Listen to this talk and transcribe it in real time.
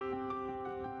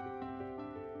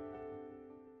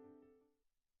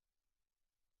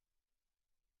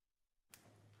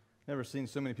Never seen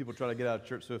so many people try to get out of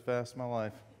church so fast in my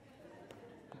life.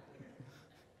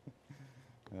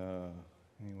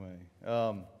 Anyway.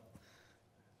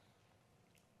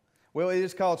 Well, it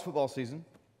is college football season,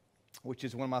 which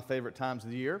is one of my favorite times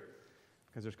of the year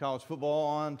because there's college football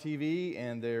on TV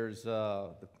and there's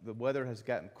the weather has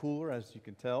gotten cooler, as you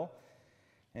can tell.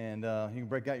 And you can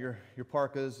break out your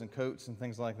parkas and coats and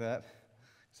things like that,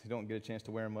 so you don't get a chance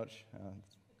to wear them much.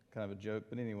 It's kind of a joke,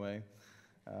 but anyway.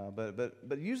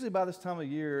 But usually by this time of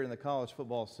year in the college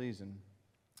football season,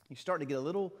 you start to get a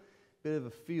little bit of a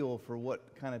feel for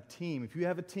what kind of team. If you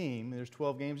have a team, there's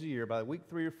 12 games a year. By week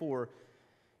 3 or 4,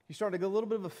 you start to get a little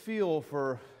bit of a feel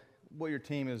for what your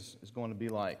team is going to be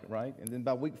like, right? And then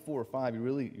by week 4 or 5, you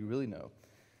really know.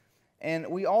 And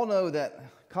we all know that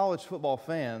college football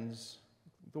fans,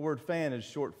 the word fan is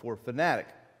short for fanatic.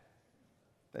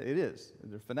 It is.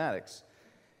 They're fanatics.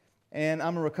 And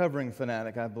I'm a recovering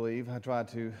fanatic, I believe. I try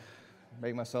to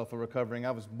make myself a recovering.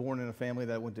 I was born in a family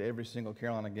that went to every single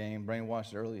Carolina game, brainwashed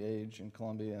at an early age in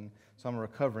Columbia, and so I'm a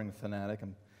recovering fanatic.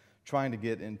 I'm trying to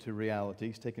get into reality.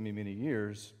 It's taken me many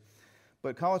years.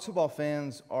 But college football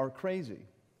fans are crazy.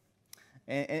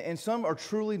 And some are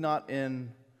truly not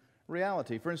in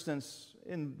reality. For instance,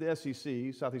 in the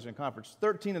SEC, Southeastern Conference,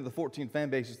 13 of the 14 fan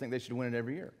bases think they should win it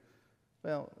every year.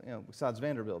 Well, besides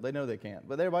Vanderbilt, they know they can't,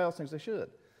 but everybody else thinks they should.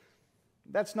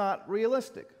 That's not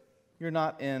realistic. You're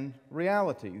not in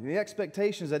reality. The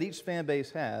expectations that each fan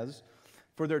base has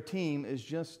for their team is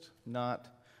just not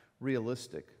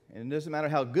realistic. And it doesn't matter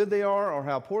how good they are or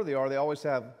how poor they are, they always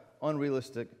have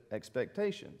unrealistic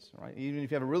expectations, right? Even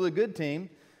if you have a really good team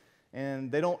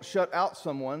and they don't shut out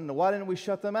someone, why didn't we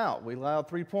shut them out? We allowed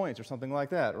 3 points or something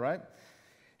like that, right?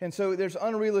 And so there's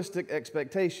unrealistic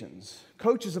expectations.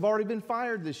 Coaches have already been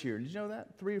fired this year. Did you know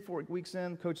that? 3 or 4 weeks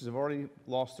in, coaches have already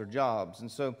lost their jobs. And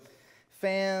so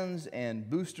fans and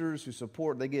boosters who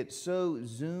support, they get so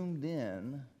zoomed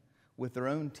in with their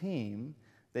own team,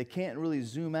 they can't really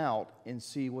zoom out and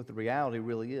see what the reality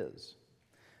really is.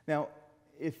 Now,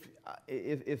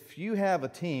 if you have a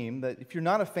team, that if you're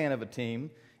not a fan of a team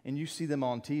and you see them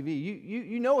on TV,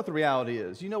 you know what the reality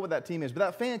is. You know what that team is, but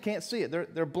that fan can't see it.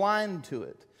 They're blind to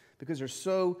it because they're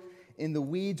so in the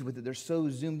weeds with it. They're so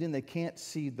zoomed in, they can't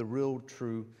see the real,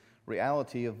 true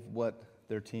reality of what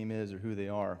their team is or who they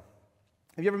are.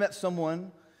 Have you ever met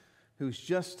someone who's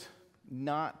just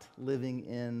not living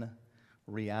in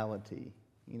reality?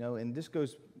 And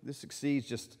this exceeds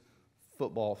just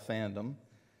football fandom.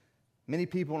 Many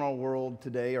people in our world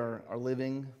today are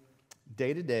living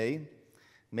day to day,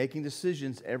 making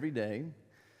decisions every day,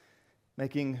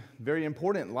 making very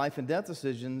important life and death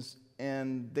decisions,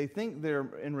 and they think they're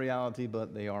in reality,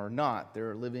 but they are not.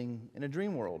 They're living in a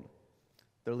dream world.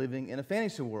 They're living in a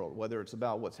fantasy world, whether it's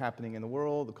about what's happening in the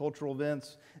world, the cultural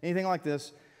events, anything like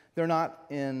this. They're not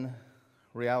in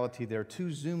reality. They're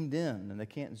too zoomed in, and they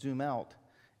can't zoom out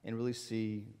and really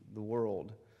see the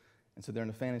world. And so they're in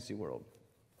a fantasy world.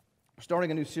 We're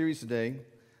starting a new series today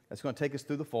that's going to take us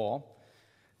through the fall.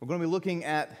 We're going to be looking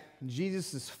at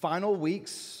Jesus' final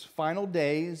weeks, final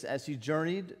days as he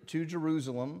journeyed to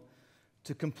Jerusalem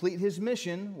to complete his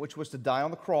mission, which was to die on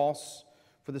the cross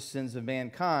for the sins of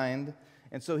mankind.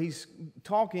 And so he's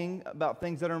talking about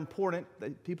things that are important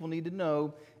that people need to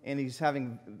know, and he's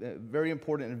having very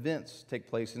important events take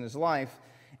place in his life.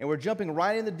 And we're jumping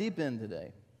right in the deep end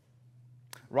today.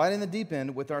 Right in the deep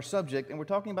end with our subject, and we're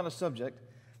talking about a subject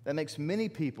that makes many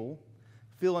people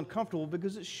feel uncomfortable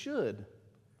because it should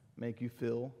make you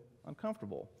feel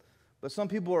uncomfortable. But some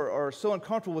people are so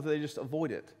uncomfortable with it, they just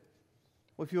avoid it.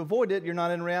 Well, if you avoid it, you're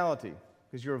not in reality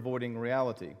because you're avoiding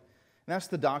reality. And that's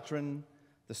the doctrine,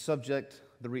 the subject,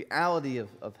 the reality of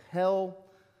hell,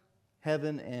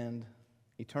 heaven, and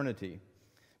eternity.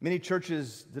 Many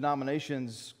churches,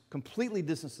 denominations completely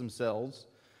distance themselves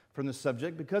from the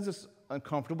subject because it's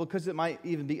uncomfortable, because it might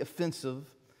even be offensive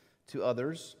to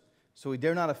others. So we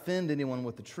dare not offend anyone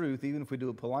with the truth, even if we do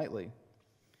it politely.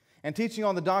 And teaching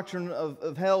on the doctrine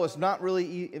of hell is not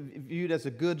really viewed as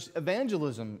a good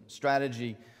evangelism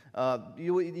strategy.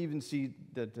 You would even see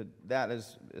that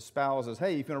as espoused as,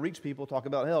 hey, if you're going to reach people, talk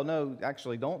about hell. No,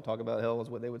 actually don't talk about hell is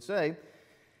what they would say.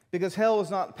 Because hell is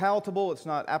not palatable, it's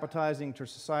not appetizing to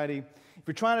society. If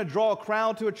you're trying to draw a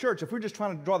crowd to a church, if we're just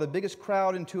trying to draw the biggest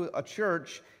crowd into a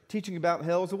church, teaching about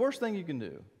hell is the worst thing you can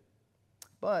do.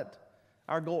 But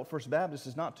our goal at First Baptist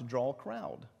is not to draw a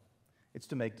crowd. It's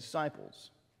to make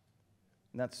disciples.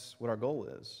 And that's what our goal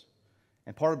is.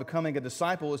 And part of becoming a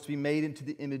disciple is to be made into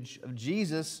the image of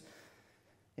Jesus.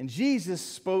 And Jesus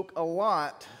spoke a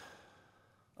lot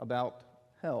about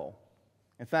hell.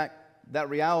 In fact, that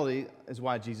reality is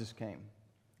why Jesus came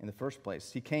in the first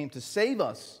place. He came to save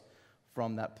us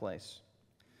from that place.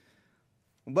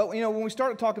 But, when we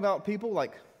start to talk about people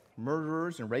like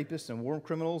murderers and rapists and war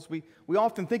criminals, we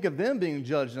often think of them being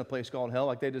judged in a place called hell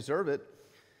like they deserve it.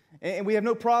 And we have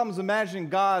no problems imagining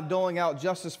God doling out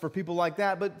justice for people like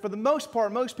that. But for the most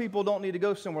part, most people don't need to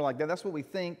go somewhere like that. That's what we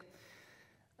think.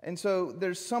 And so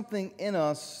there's something in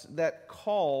us that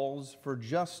calls for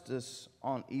justice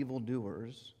on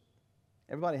evildoers.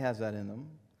 Everybody has that in them.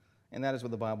 And that is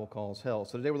what the Bible calls hell.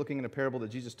 So today we're looking at a parable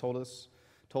that Jesus told us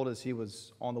he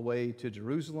was on the way to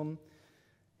Jerusalem.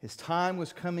 His time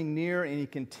was coming near, and he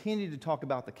continued to talk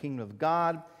about the kingdom of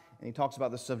God, and he talks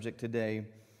about the subject today.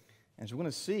 And so we're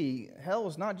going to see, hell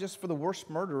is not just for the worst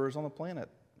murderers on the planet.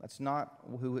 That's not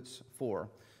who it's for.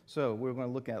 So we're going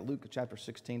to look at Luke chapter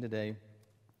 16 today,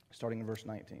 starting in verse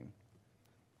 19.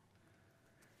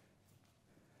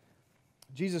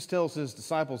 Jesus tells his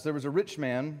disciples, there was a rich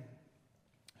man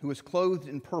who was clothed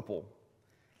in purple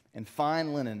and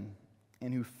fine linen,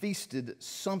 and who feasted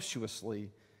sumptuously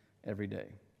every day.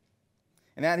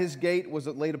 And at his gate was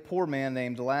laid a poor man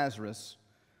named Lazarus,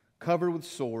 covered with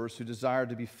sores, who desired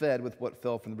to be fed with what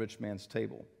fell from the rich man's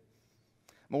table.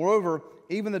 Moreover,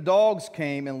 even the dogs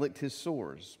came and licked his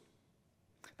sores.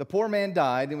 The poor man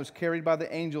died and was carried by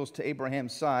the angels to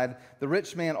Abraham's side. The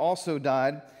rich man also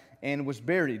died and was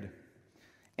buried.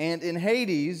 And in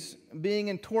Hades, being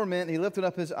in torment, he lifted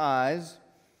up his eyes,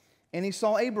 and he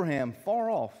saw Abraham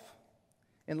far off,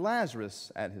 and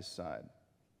Lazarus at his side.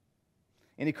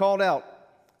 And he called out,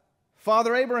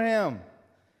 Father Abraham,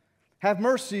 have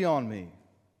mercy on me,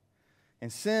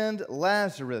 and send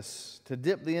Lazarus to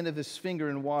dip the end of his finger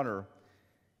in water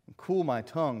and cool my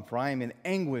tongue, for I am in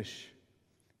anguish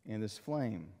in this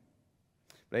flame.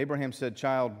 But Abraham said,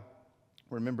 Child,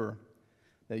 remember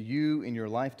that you in your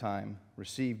lifetime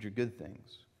received your good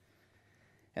things,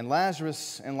 and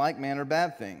Lazarus in like manner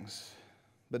bad things.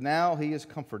 But now he is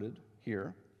comforted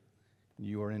here, and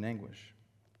you are in anguish.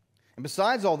 And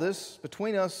besides all this,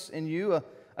 between us and you,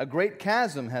 a great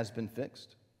chasm has been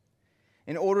fixed,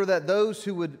 in order that those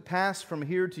who would pass from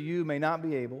here to you may not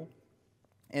be able,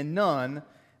 and none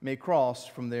may cross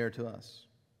from there to us.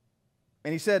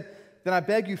 And he said, Then I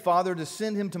beg you, Father, to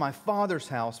send him to my father's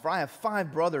house, for I have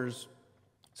 5 brothers,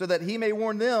 so that he may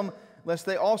warn them, lest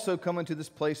they also come into this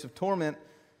place of torment.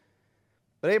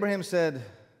 But Abraham said,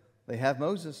 They have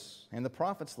Moses and the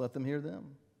prophets, let them hear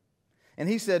them. And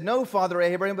he said, No, Father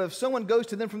Abraham, but if someone goes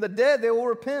to them from the dead, they will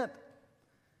repent.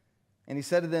 And he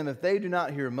said to them, If they do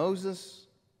not hear Moses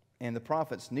and the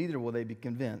prophets, neither will they be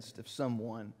convinced if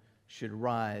someone should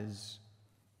rise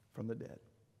from the dead.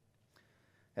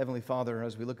 Heavenly Father,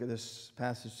 as we look at this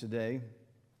passage today,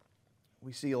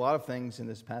 we see a lot of things in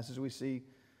this passage. We see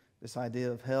this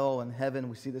idea of hell and heaven.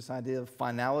 We see this idea of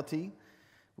finality.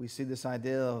 We see this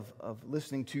idea of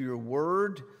listening to your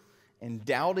word and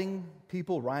doubting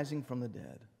people rising from the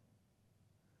dead.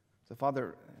 So,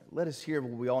 Father, let us hear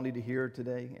what we all need to hear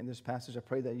today in this passage. I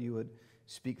pray that you would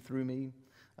speak through me,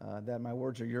 that my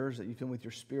words are yours, that you fill me with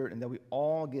your Spirit, and that we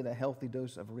all get a healthy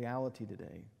dose of reality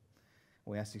today.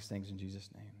 We ask these things in Jesus'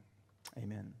 name.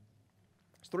 Amen.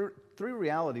 There's three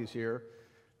realities here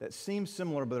that seem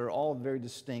similar, but are all very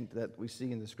distinct that we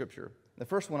see in the Scripture. The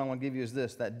first one I want to give you is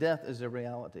this, that death is a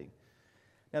reality.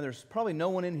 Now, there's probably no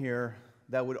one in here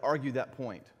that would argue that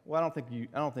point. Well, I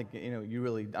don't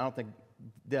think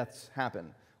deaths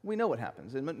happen. We know what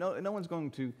happens, and no one's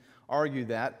going to argue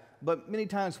that. But many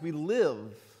times we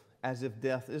live as if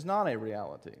death is not a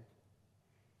reality.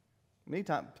 Many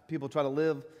times people try to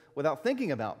live without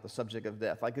thinking about the subject of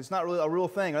death, like it's not really a real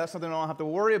thing, or that's something I don't have to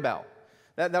worry about.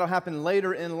 That'll happen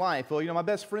later in life. Well, my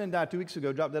best friend died 2 weeks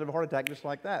ago, dropped dead of a heart attack just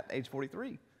like that, age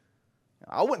 43.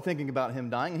 I wasn't thinking about him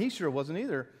dying, and he sure wasn't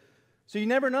either. So you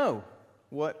never know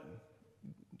what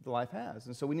the life has.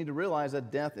 And so we need to realize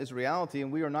that death is reality,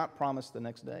 and we are not promised the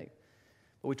next day.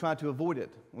 But we try to avoid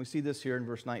it. We see this here in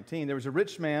verse 19. There was a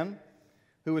rich man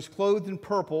who was clothed in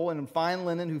purple and in fine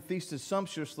linen, who feasted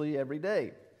sumptuously every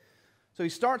day. So he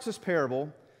starts this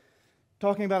parable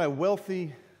talking about a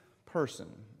wealthy person.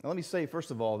 Now let me say,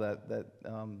 first of all, that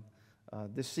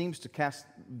this seems to cast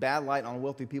bad light on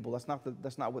wealthy people. That's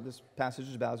not what this passage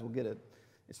is about, as we'll get it.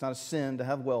 It's not a sin to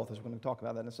have wealth, as we're going to talk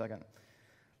about that in a second.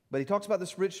 But he talks about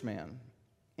this rich man,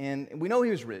 and we know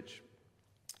he was rich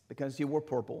because he wore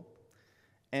purple,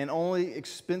 and only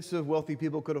expensive, wealthy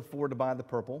people could afford to buy the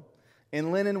purple.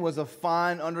 And linen was a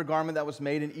fine undergarment that was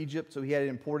made in Egypt, so he had it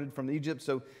imported from Egypt.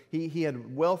 So he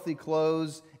had wealthy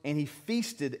clothes, and he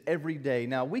feasted every day.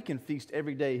 Now, we can feast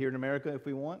every day here in America if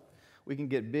we want. We can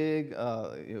get big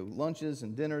lunches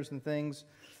and dinners and things.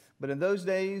 But in those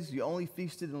days, you only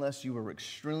feasted unless you were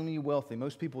extremely wealthy.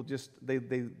 Most people just,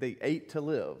 they ate to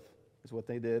live is what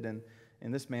they did. And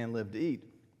and this man lived to eat.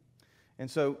 And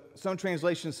so some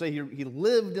translations say he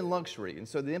lived in luxury. And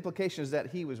so the implication is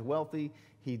that he was wealthy.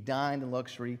 He dined in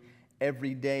luxury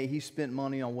every day. He spent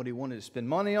money on what he wanted to spend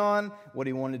money on, what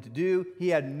he wanted to do. He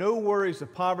had no worries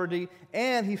of poverty.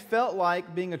 And he felt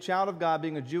like, being a child of God,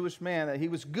 being a Jewish man, that he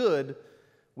was good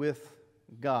with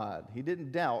God. He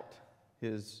didn't doubt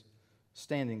his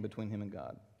standing between him and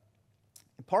God.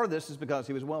 And part of this is because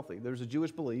he was wealthy. There's a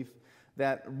Jewish belief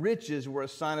that riches were a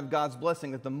sign of God's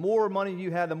blessing, that the more money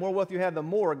you had, the more wealth you had, the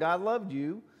more God loved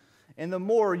you, and the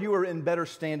more you were in better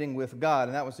standing with God.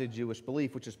 And that was a Jewish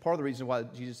belief, which is part of the reason why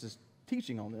Jesus is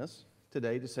teaching on this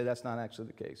today, to say that's not actually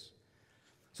the case.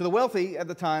 So the wealthy at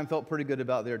the time felt pretty good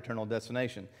about their eternal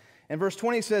destination. And verse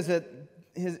 20 says that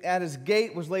at his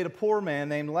gate was laid a poor man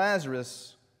named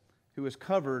Lazarus, who was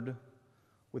covered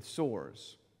with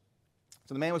sores.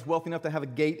 So the man was wealthy enough to have a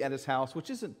gate at his house, which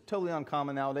isn't totally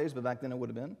uncommon nowadays, but back then it would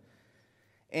have been.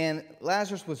 And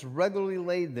Lazarus was regularly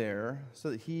laid there so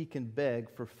that he can beg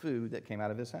for food that came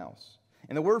out of his house.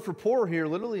 And the word for poor here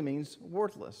literally means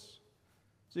worthless.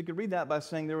 So you could read that by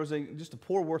saying there was just a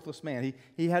poor, worthless man.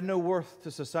 He had no worth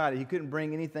to society. He couldn't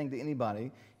bring anything to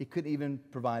anybody. He couldn't even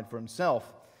provide for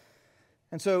himself.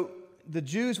 And so the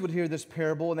Jews would hear this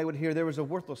parable, and they would hear there was a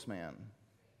worthless man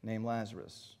named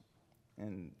Lazarus.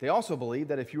 And they also believed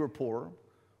that if you were poor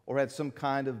or had some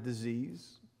kind of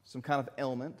disease, some kind of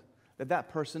ailment, that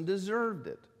person deserved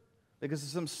it because of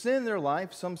some sin in their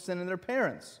life, some sin in their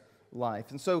parents' life.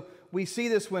 And so we see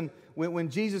this when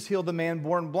Jesus healed the man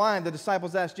born blind. The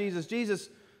disciples asked Jesus, "Jesus,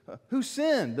 who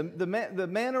sinned, the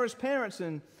man or his parents?"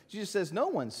 And Jesus says, "No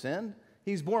one sinned.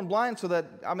 He's born blind so that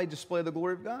I may display the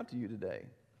glory of God to you today."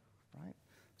 Right?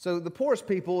 So the poorest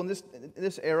people in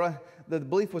this era, the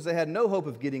belief was they had no hope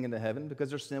of getting into heaven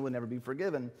because their sin would never be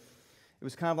forgiven. It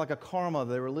was kind of like a karma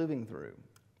they were living through.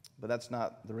 But that's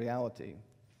not the reality.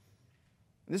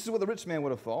 This is what the rich man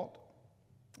would have thought.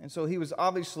 And so he was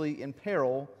obviously in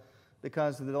peril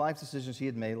because of the life decisions he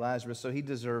had made, Lazarus, so he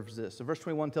deserves this. So verse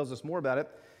 21 tells us more about it,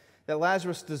 that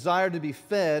Lazarus desired to be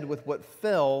fed with what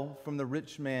fell from the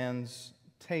rich man's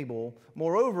table.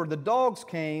 Moreover, the dogs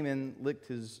came and licked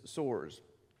his sores.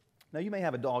 Now, you may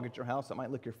have a dog at your house that might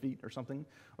lick your feet or something,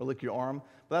 or lick your arm,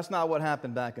 but that's not what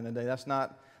happened back in the day.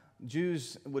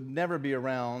 Jews would never be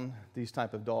around these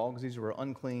type of dogs. These were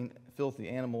unclean, filthy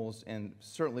animals, and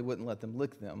certainly wouldn't let them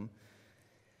lick them.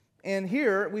 And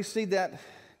here we see that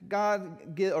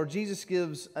Jesus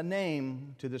gives a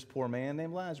name to this poor man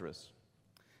named Lazarus.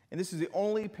 And this is the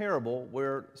only parable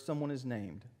where someone is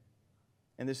named.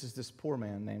 And this is this poor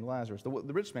man named Lazarus. The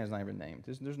rich man's not even named.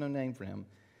 There's no name for him.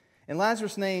 And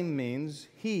Lazarus' name means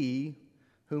he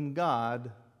whom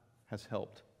God has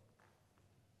helped.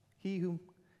 He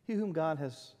whom God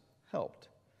has helped.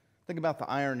 Think about the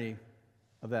irony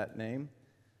of that name.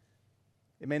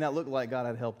 It may not look like God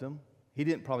had helped him. He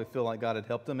didn't probably feel like God had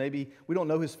helped him. Maybe we don't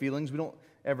know his feelings. We don't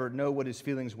ever know what his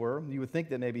feelings were. You would think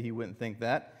that maybe he wouldn't think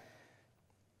that.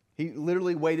 He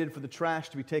literally waited for the trash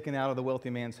to be taken out of the wealthy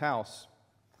man's house.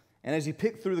 And as he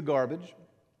picked through the garbage,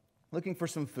 looking for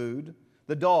some food,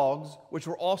 the dogs, which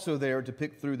were also there to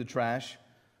pick through the trash,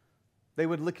 they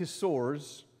would lick his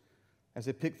sores as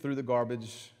they picked through the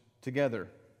garbage together.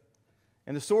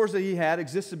 And the sores that he had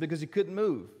existed because he couldn't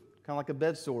move, kind of like a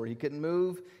bed sore. He couldn't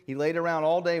move. He laid around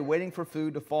all day waiting for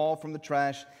food to fall from the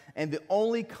trash. And the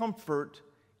only comfort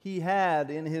he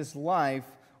had in his life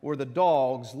were the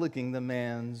dogs licking the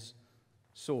man's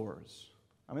sores.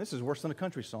 I mean, this is worse than a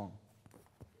country song.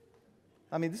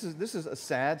 I mean, this is a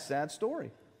sad, sad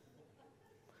story.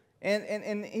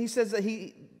 And he says that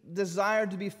he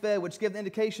desired to be fed, which gave the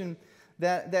indication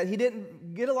that he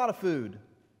didn't get a lot of food.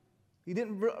 He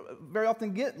didn't very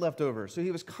often get leftovers, so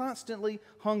he was constantly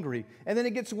hungry. And then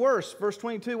it gets worse. Verse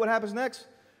 22, what happens next?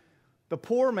 The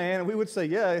poor man, we would say,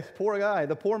 yeah, poor guy,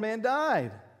 the poor man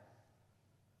died.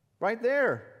 Right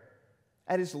there,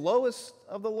 at his lowest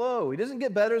of the low. He doesn't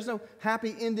get better. There's no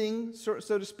happy ending, so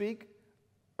to speak,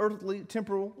 earthly,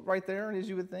 temporal, right there, as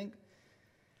you would think.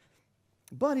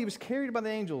 But he was carried by the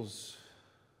angels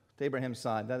to Abraham's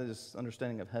side. That is his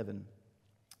understanding of heaven.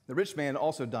 The rich man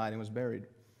also died and was buried.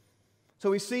 So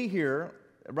we see here,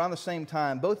 around the same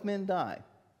time, both men die.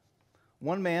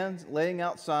 One man laying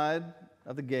outside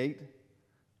of the gate,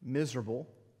 miserable.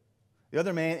 The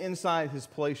other man inside his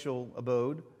palatial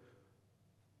abode,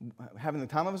 having the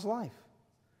time of his life.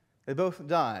 They both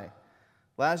die.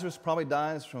 Lazarus probably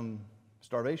dies from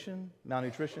starvation,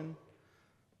 malnutrition.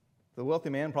 The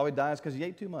wealthy man probably dies because he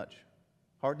ate too much.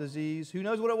 Heart disease, who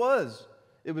knows what it was?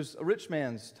 It was a rich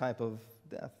man's type of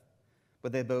death.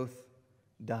 But they both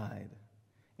died.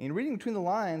 And reading between the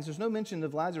lines, there's no mention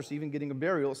of Lazarus even getting a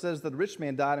burial. It says that the rich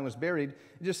man died and was buried.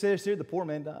 It just says here the poor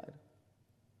man died.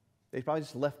 They probably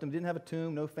just left him, didn't have a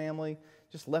tomb, no family,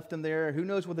 just left him there. Who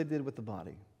knows what they did with the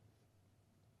body?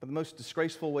 But the most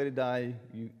disgraceful way to die,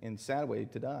 and sad way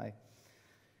to die.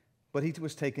 But he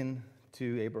was taken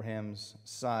to Abraham's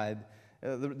side.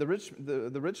 The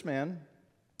rich man,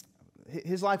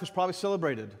 his life was probably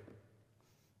celebrated.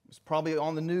 It was probably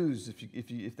on the news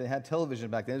if they had television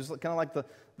back then. It was kind of like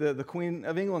the Queen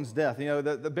of England's death. You know,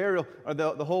 the burial, or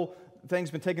the whole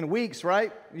thing's been taking weeks,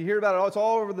 right? You hear about it. It's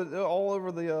all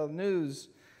over the news,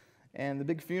 and the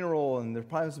big funeral, and there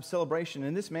probably was some celebration.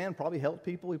 And this man probably helped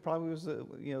people. He probably was,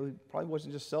 he probably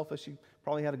wasn't just selfish. He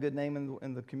probably had a good name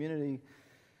in the community.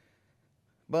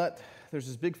 But there's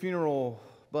this big funeral,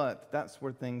 but that's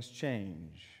where things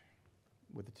change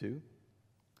with the two.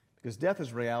 Because death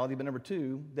is reality, but number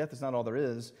two, death is not all there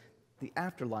is. The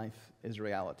afterlife is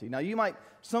reality. Now,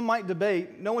 some might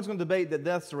debate, no one's going to debate that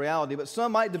death's a reality, but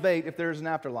some might debate if there's an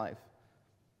afterlife.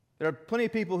 There are plenty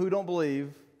of people who don't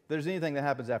believe there's anything that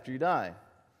happens after you die.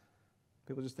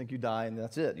 People just think you die and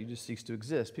that's it. You just cease to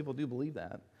exist. People do believe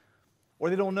that. Or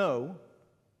they don't know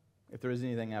if there is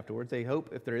anything afterwards. They hope,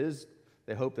 if there is,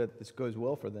 they hope that this goes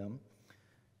well for them.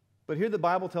 But here the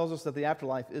Bible tells us that the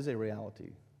afterlife is a reality.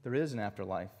 There is an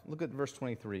afterlife. Look at verse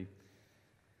 23. It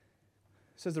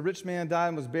says, the rich man died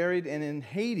and was buried, and in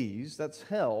Hades, that's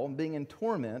hell, being in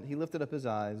torment, he lifted up his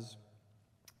eyes,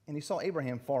 and he saw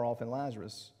Abraham far off and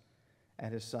Lazarus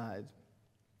at his side.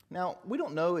 Now, we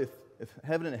don't know if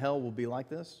heaven and hell will be like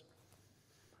this.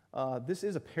 This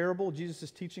is a parable Jesus is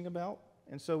teaching about,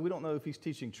 and so we don't know if he's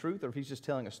teaching truth or if he's just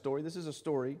telling a story. This is a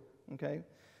story, okay?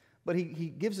 But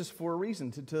he gives us for a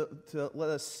reason, to let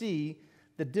us see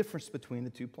the difference between the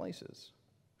two places.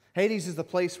 Hades is the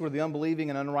place where the unbelieving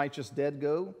and unrighteous dead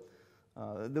go.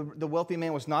 The wealthy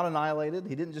man was not annihilated.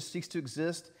 He didn't just cease to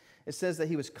exist. It says that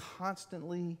he was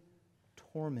constantly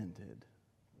tormented.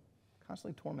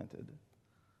 Constantly tormented.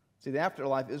 See, the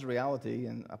afterlife is reality,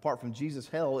 and apart from Jesus,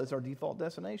 hell is our default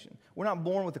destination. We're not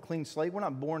born with a clean slate. We're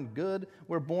not born good.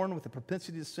 We're born with a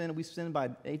propensity to sin. We sin by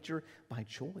nature, by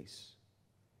choice.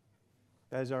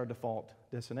 That is our default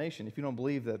destination. If you don't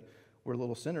believe that we're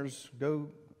little sinners, go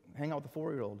hang out with a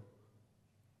 4-year-old.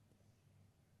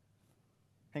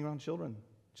 Hang around children.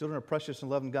 Children are precious and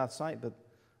loved in God's sight, but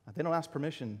they don't ask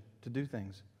permission to do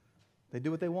things. They do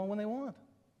what they want when they want.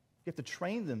 You have to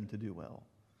train them to do well.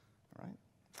 All right?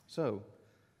 So,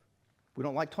 we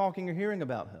don't like talking or hearing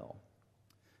about hell.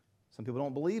 Some people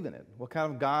don't believe in it. What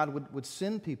kind of God would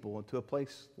send people into a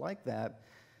place like that?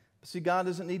 But see, God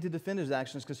doesn't need to defend his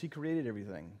actions because he created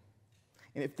everything.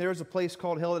 And if there's a place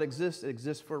called hell that exists, it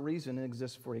exists for a reason. It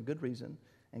exists for a good reason.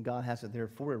 And God has it there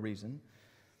for a reason.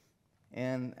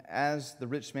 And as the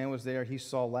rich man was there, he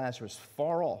saw Lazarus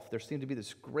far off. There seemed to be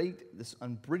this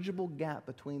unbridgeable gap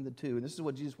between the two. And this is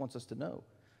what Jesus wants us to know.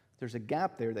 There's a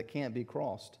gap there that can't be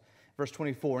crossed. Verse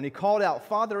 24, and he called out,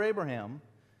 Father Abraham,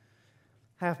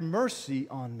 have mercy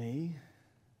on me.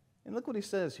 And look what he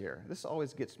says here. This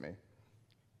always gets me.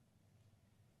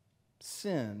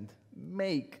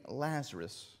 Make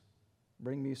Lazarus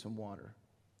bring me some water.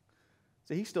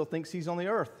 See, he still thinks he's on the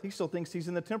earth. He still thinks he's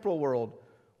in the temporal world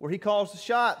where he calls the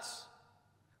shots,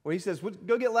 where he says,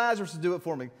 go get Lazarus to do it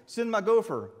for me. Send my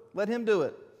gopher. Let him do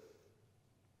it.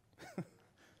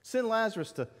 Send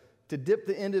Lazarus to dip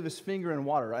the end of his finger in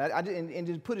water and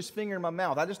to put his finger in my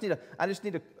mouth. I just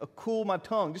need to cool my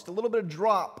tongue. Just a little bit of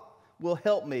drop will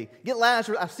help me. Get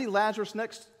Lazarus. I see Lazarus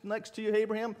next to you,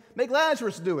 Abraham. Make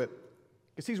Lazarus do it.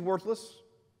 Because he's worthless.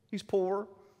 He's poor.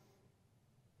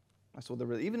 That's what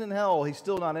they're even in hell, he's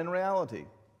still not in reality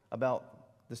about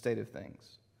the state of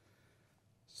things.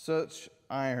 Such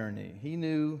irony. He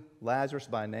knew Lazarus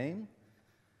by name,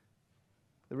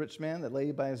 the rich man that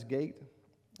lay by his gate.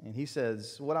 And he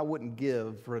says, what I wouldn't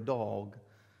give for a dog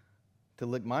to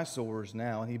lick my sores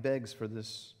now. And he begs for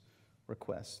this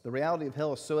request. The reality of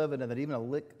hell is so evident that even a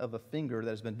lick of a finger that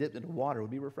has been dipped into water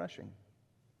would be refreshing.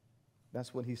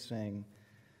 That's what he's saying.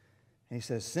 And he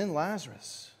says, send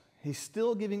Lazarus. He's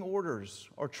still giving orders,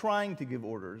 or trying to give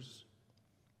orders,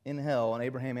 in hell. And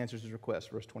Abraham answers his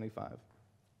request, verse 25.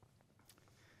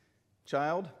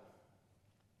 Child,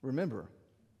 remember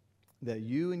that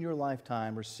you in your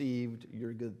lifetime received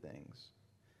your good things.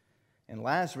 And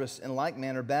Lazarus, in like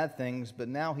manner, bad things, but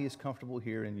now he is comfortable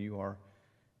here and you are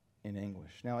in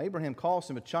anguish. Now, Abraham calls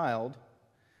him a child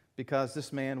because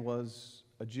this man was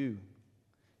a Jew.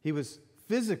 He was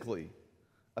physically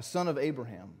a son of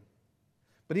Abraham,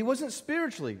 but he wasn't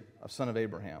spiritually a son of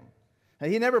Abraham. Now,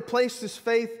 he never placed his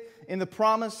faith in the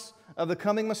promise of the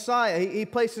coming Messiah. He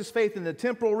placed his faith in the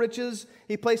temporal riches.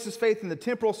 He placed his faith in the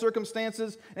temporal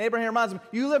circumstances. And Abraham reminds him,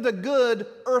 you lived a good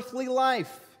earthly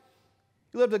life.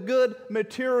 You lived a good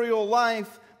material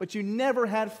life, but you never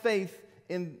had faith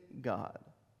in God.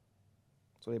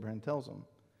 That's what Abraham tells him.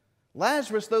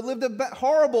 Lazarus, though, lived a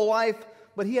horrible life,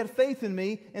 but he had faith in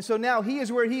me, and so now he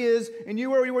is where he is, and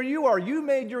you are where you are. You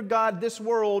made your God this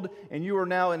world, and you are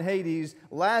now in Hades.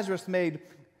 Lazarus made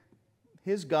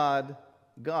his God,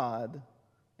 God,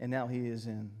 and now he is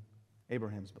in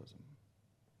Abraham's bosom.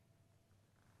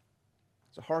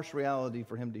 It's a harsh reality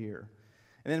for him to hear.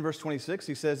 And then in verse 26,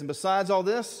 he says, and besides all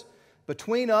this,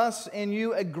 between us and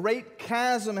you a great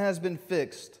chasm has been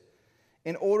fixed,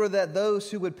 in order that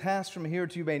those who would pass from here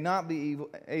to you may not be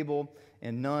able,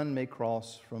 and none may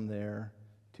cross from there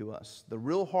to us. The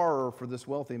real horror for this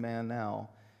wealthy man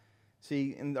now,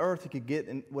 see, in the earth he could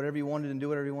get whatever he wanted and do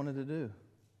whatever he wanted to do,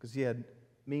 because he had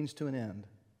means to an end.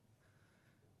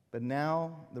 But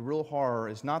now the real horror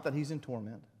is not that he's in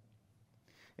torment.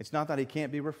 It's not that he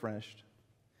can't be refreshed.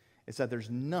 It's that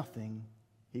there's nothing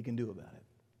he can do about it.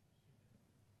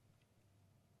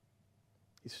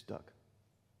 He's stuck.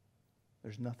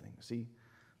 There's nothing. See,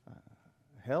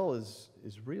 hell is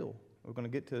real. We're going to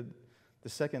get to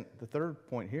the third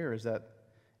point here is that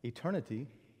eternity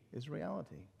is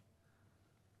reality.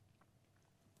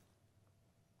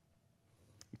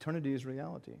 Eternity is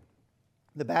reality.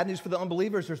 The bad news for the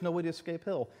unbelievers, there's no way to escape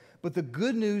hell. But the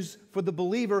good news for the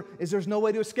believer is there's no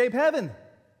way to escape heaven.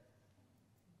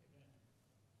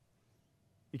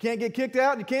 You can't get kicked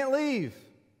out, you can't leave.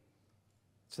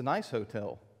 It's a nice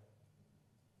hotel.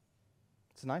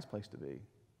 It's a nice place to be.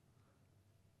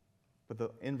 But the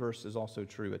inverse is also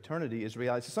true. Eternity is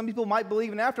reality. So some people might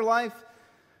believe in afterlife,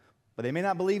 but they may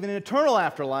not believe in an eternal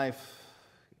afterlife.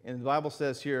 And the Bible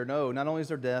says here, no, not only is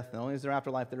there death, not only is there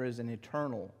afterlife, there is an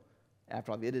eternal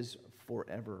afterlife. It is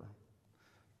forever.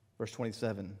 Verse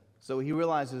 27. So he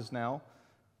realizes now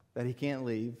that he can't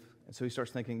leave, and so he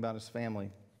starts thinking about his family.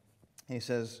 And he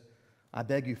says, I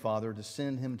beg you, Father, to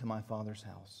send him to my father's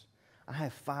house. I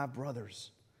have 5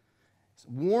 brothers.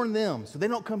 Warn them so they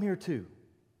don't come here too.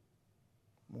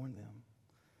 Warn them.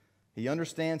 He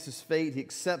understands his fate. He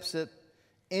accepts it.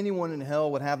 Anyone in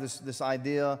hell would have this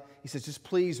idea. He says, just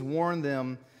please warn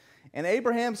them. And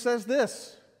Abraham says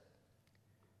this.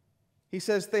 He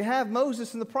says, they have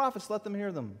Moses and the prophets. Let them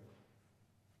hear them.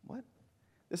 What?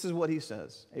 This is what he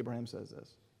says. Abraham says this.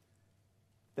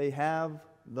 They have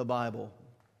the Bible.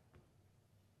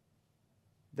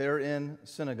 They're in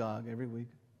synagogue every week.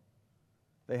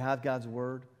 They have God's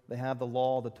Word. They have the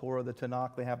law, the Torah, the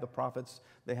Tanakh. They have the prophets.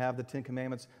 They have the 10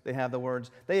 Commandments. They have the words.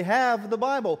 They have the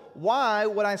Bible. Why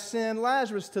would I send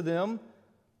Lazarus to them?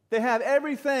 They have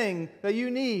everything that you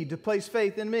need to place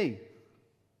faith in me.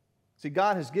 See,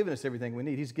 God has given us everything we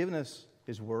need. He's given us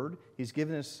His Word. He's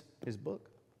given us His book.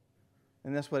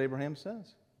 And that's what Abraham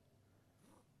says.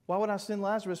 Why would I send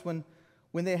Lazarus when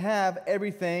they have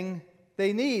everything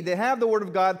they need? They have the Word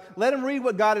of God. Let them read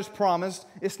what God has promised.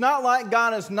 It's not like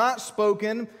God has not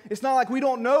spoken. It's not like we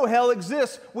don't know hell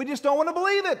exists. We just don't want to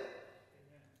believe it.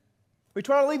 We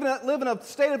try to live in a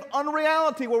state of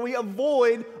unreality where we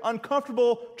avoid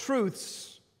uncomfortable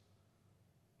truths.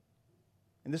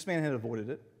 And this man had avoided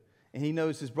it. And he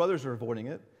knows his brothers are avoiding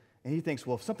it. And he thinks,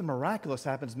 well, if something miraculous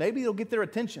happens, maybe it'll get their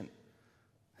attention.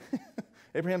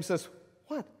 Abraham says,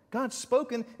 what? God's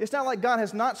spoken. It's not like God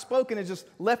has not spoken and just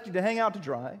left you to hang out to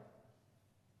dry.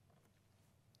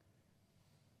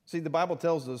 See, the Bible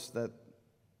tells us that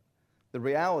the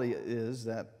reality is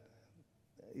that,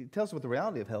 it tells us what the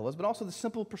reality of hell is, but also the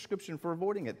simple prescription for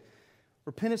avoiding it.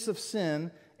 Repentance of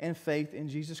sin and faith in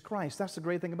Jesus Christ. That's the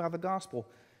great thing about the gospel.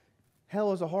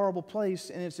 Hell is a horrible place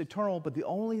and it's eternal, but the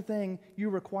only thing you're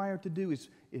required to do is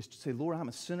to say, Lord, I'm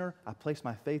a sinner. I place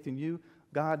my faith in you.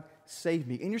 God, save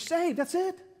me. And you're saved. That's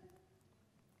it.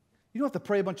 You don't have to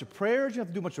pray a bunch of prayers. You don't have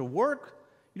to do a bunch of work.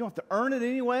 You don't have to earn it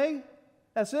anyway.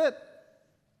 That's it.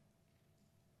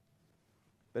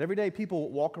 But every day people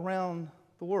walk around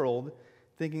the world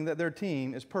thinking that their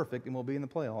team is perfect and will be in the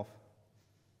playoff.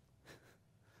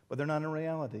 But they're not in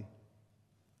reality.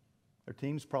 Their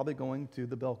team's probably going to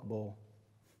the Belk Bowl.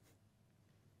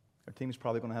 Their team's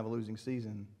probably going to have a losing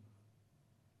season.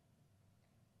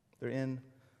 They're in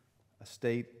a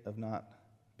state of not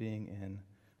being in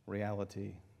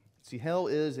reality. See, hell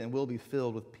is and will be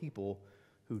filled with people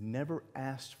who never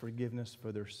asked forgiveness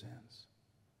for their sins.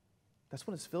 That's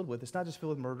what it's filled with. It's not just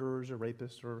filled with murderers or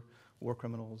rapists or war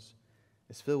criminals.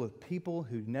 It's filled with people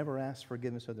who never asked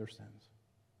forgiveness of their sins.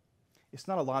 It's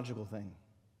not a logical thing.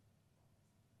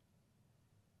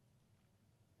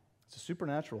 It's a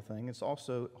supernatural thing. It's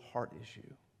also a heart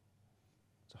issue.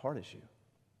 It's a heart issue.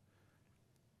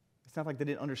 It's not like they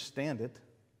didn't understand it.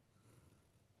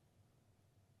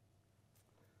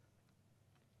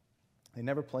 They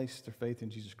never placed their faith in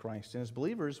Jesus Christ. And as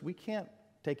believers, we can't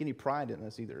take any pride in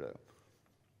this either, though.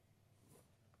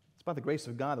 It's by the grace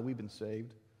of God that we've been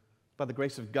saved. It's by the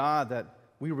grace of God that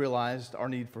we realized our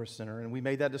need for a sinner, and we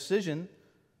made that decision,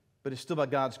 but it's still by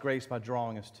God's grace by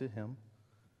drawing us to Him.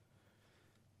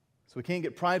 So we can't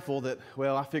get prideful that,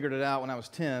 well, I figured it out when I was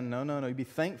 10. No. You'd be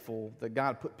thankful that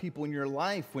God put people in your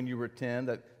life when you were 10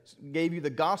 that gave you the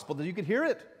gospel, that you could hear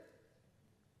it.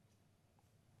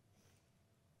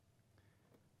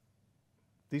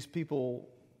 These people,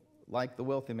 like the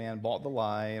wealthy man, bought the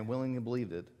lie and willingly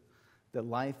believed it, that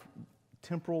life,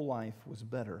 temporal life, was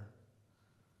better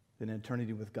than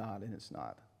eternity with God, and it's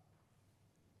not.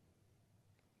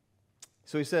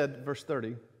 So he said, verse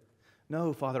 30,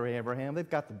 no, Father Abraham, they've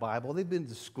got the Bible. They've been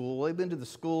to school. They've been to the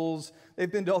schools. They've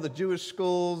been to all the Jewish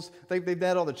schools. They've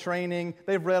had all the training.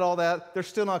 They've read all that. They're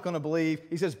still not going to believe.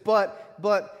 He says,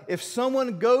 but if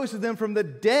someone goes to them from the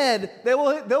dead,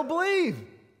 they'll believe.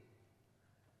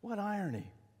 What irony.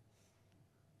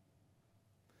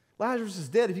 Lazarus is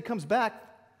dead. If he comes back,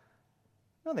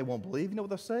 no, they won't believe. You know what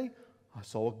they'll say? I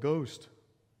saw a ghost.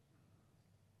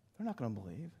 They're not going to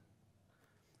believe.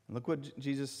 And look what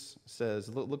Jesus says.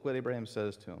 Look what Abraham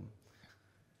says to him.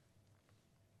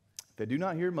 They do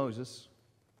not hear Moses.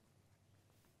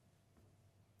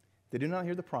 They do not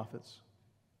hear the prophets.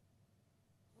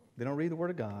 They don't read the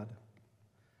Word of God.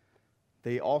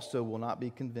 They also will not be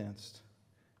convinced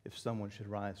if someone should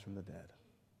rise from the dead.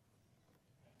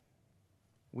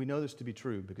 We know this to be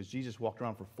true because Jesus walked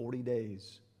around for 40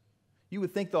 days. You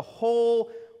would think the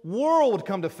whole world would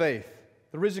come to faith.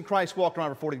 The risen Christ walked around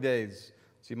for 40 days.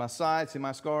 See my side, see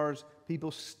my scars.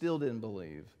 People still didn't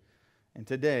believe. And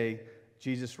today,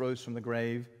 Jesus rose from the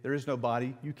grave. There is no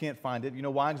body. You can't find it. You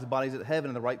know why? Because the body's at heaven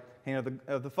in the right hand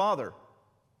of the Father.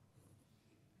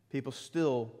 People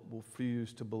still will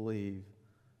refuse to believe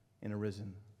in a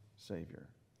risen Savior.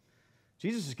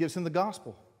 Jesus just gives them the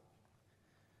gospel.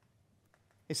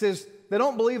 He says they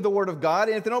don't believe the Word of God,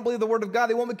 and if they don't believe the Word of God,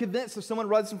 they won't be convinced if someone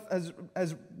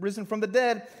has risen from the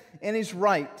dead, and he's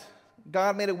right.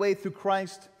 God made a way through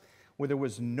Christ where there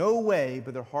was no way,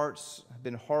 but their hearts have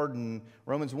been hardened.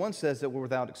 Romans 1 says that we're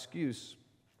without excuse.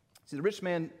 See, the rich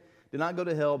man did not go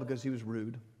to hell because he was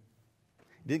rude.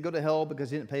 He didn't go to hell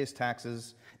because he didn't pay his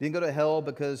taxes. He didn't go to hell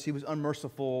because he was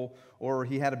unmerciful or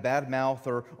he had a bad mouth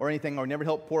or anything or never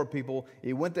helped poor people.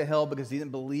 He went to hell because he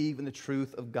didn't believe in the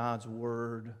truth of God's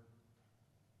Word.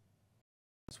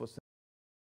 That's what's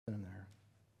in there.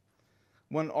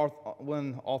 One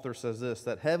author says this,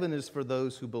 that heaven is for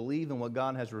those who believe in what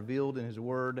God has revealed in His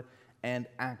Word and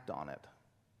act on it.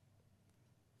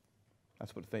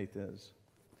 That's what faith is.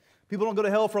 People don't go to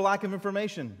hell for lack of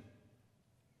information.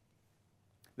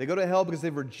 They go to hell because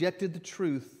they've rejected the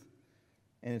truth,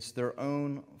 and it's their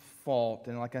own fault.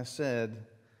 And like I said,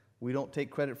 we don't take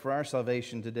credit for our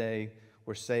salvation today.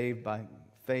 We're saved by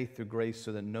faith through grace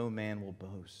so that no man will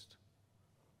boast.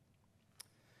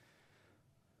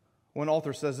 One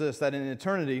author says this, that in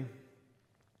eternity,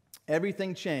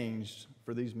 everything changed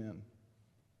for these men.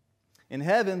 In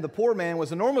heaven, the poor man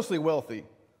was enormously wealthy.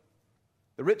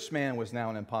 The rich man was now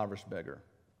an impoverished beggar.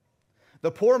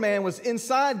 The poor man was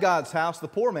inside God's house, the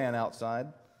poor man outside.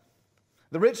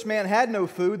 The rich man had no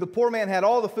food. The poor man had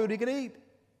all the food he could eat.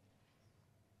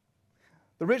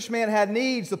 The rich man had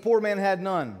needs. The poor man had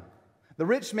none. The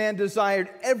rich man desired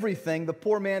everything. The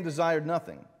poor man desired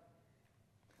nothing.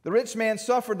 The rich man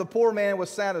suffered. The poor man was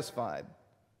satisfied.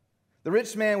 The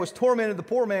rich man was tormented. The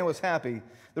poor man was happy.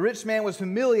 The rich man was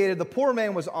humiliated. The poor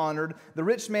man was honored. The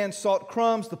rich man sought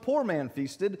crumbs. The poor man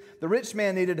feasted. The rich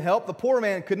man needed help. The poor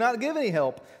man could not give any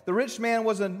help. The rich man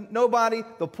was a nobody.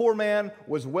 The poor man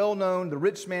was well known. The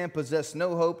rich man possessed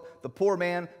no hope. The poor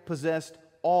man possessed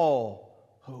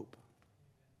all hope.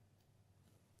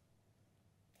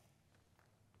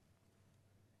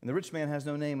 And the rich man has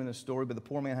no name in this story, but the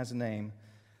poor man has a name.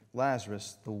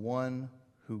 Lazarus, the one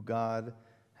who God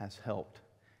has helped.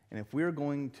 And if we're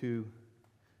going to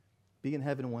be in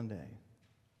heaven one day,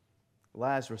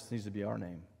 Lazarus needs to be our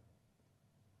name.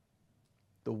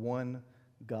 The one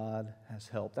God has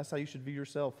helped. That's how you should view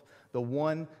yourself. The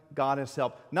one God has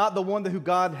helped. Not the one who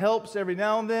God helps every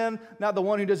now and then. Not the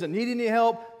one who doesn't need any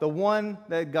help. The one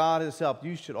that God has helped.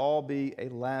 You should all be a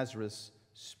Lazarus,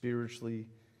 spiritually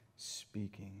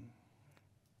speaking.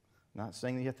 Not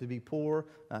saying that you have to be poor.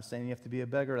 Not saying you have to be a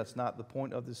beggar. That's not the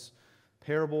point of this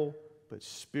parable. But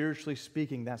spiritually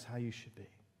speaking, that's how you should be.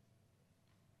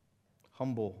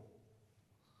 Humble.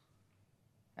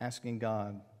 Asking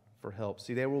God for help.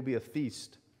 See, there will be a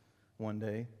feast one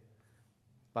day.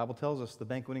 The Bible tells us the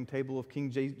banqueting table of King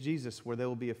Jesus, where there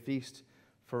will be a feast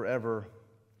forever.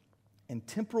 And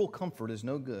temporal comfort is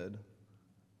no good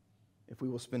if we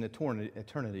will spend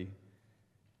eternity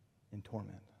in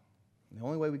torment. And the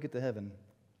only way we get to heaven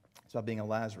is by being a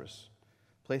Lazarus,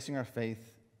 placing our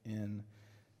faith in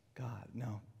God.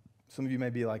 Now, some of you may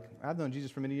be like, I've known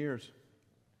Jesus for many years.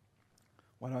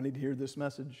 Why do I need to hear this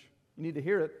message? You need to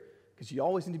hear it because you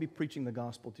always need to be preaching the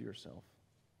gospel to yourself.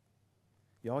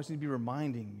 You always need to be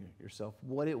reminding yourself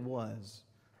what it was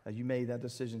that you made that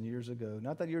decision years ago.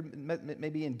 Not that you're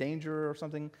maybe in danger or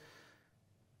something,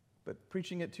 but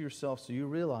preaching it to yourself so you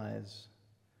realize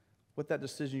what that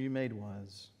decision you made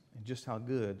was and just how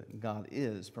good God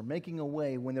is for making a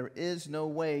way when there is no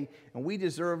way. And we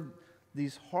deserve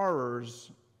these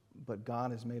horrors, but God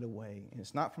has made a way. And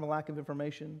it's not from a lack of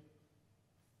information.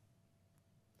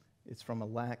 It's from a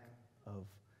lack of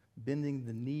bending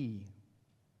the knee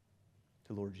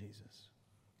to Lord Jesus.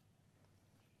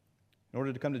 In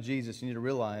order to come to Jesus, you need to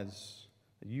realize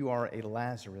that you are a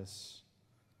Lazarus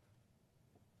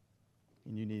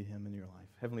and you need him in your life.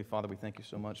 Heavenly Father, we thank you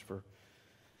so much for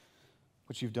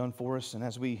what you've done for us. And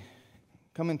as we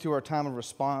come into our time of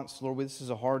response, Lord, this is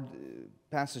a hard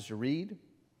passage to read.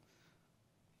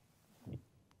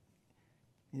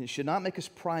 It should not make us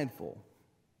prideful.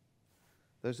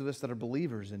 Those of us that are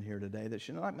believers in here today, that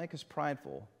should not make us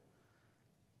prideful,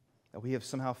 that we have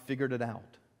somehow figured it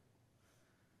out.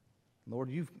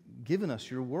 Lord, you've given us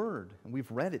your word, and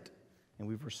we've read it, and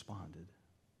we've responded.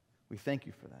 We thank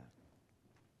you for that.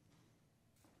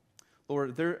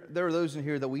 Lord, there are those in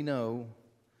here that we know,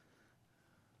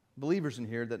 believers in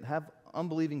here, that have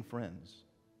unbelieving friends.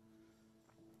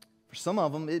 For some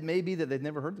of them, it may be that they've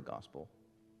never heard the gospel.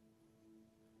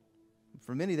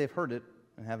 For many, they've heard it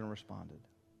and haven't responded.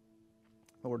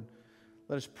 Lord,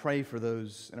 let us pray for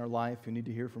those in our life who need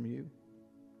to hear from you.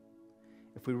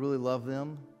 If we really love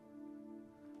them,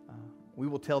 we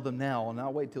will tell them now and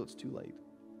not wait till it's too late.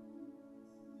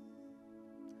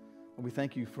 Lord, we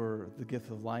thank you for the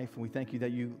gift of life, and we thank you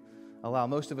that you allow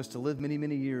most of us to live many,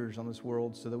 many years on this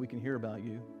world so that we can hear about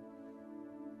you,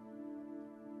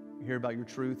 hear about your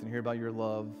truth, and hear about your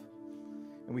love.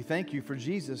 And we thank you for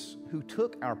Jesus, who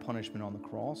took our punishment on the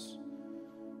cross,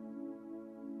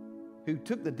 who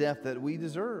took the death that we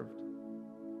deserved.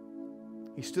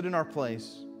 He stood in our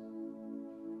place.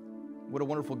 What a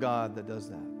wonderful God that does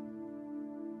that.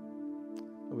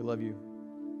 We love you.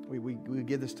 We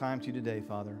give this time to you today,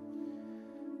 Father.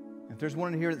 If there's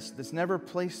one in here that's never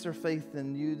placed their faith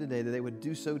in you today, that they would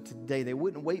do so today. They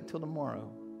wouldn't wait till tomorrow,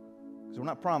 because we're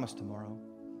not promised tomorrow.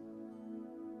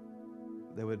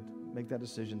 They would make that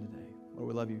decision today. Lord,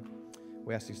 we love you.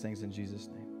 We ask these things in Jesus'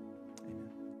 name.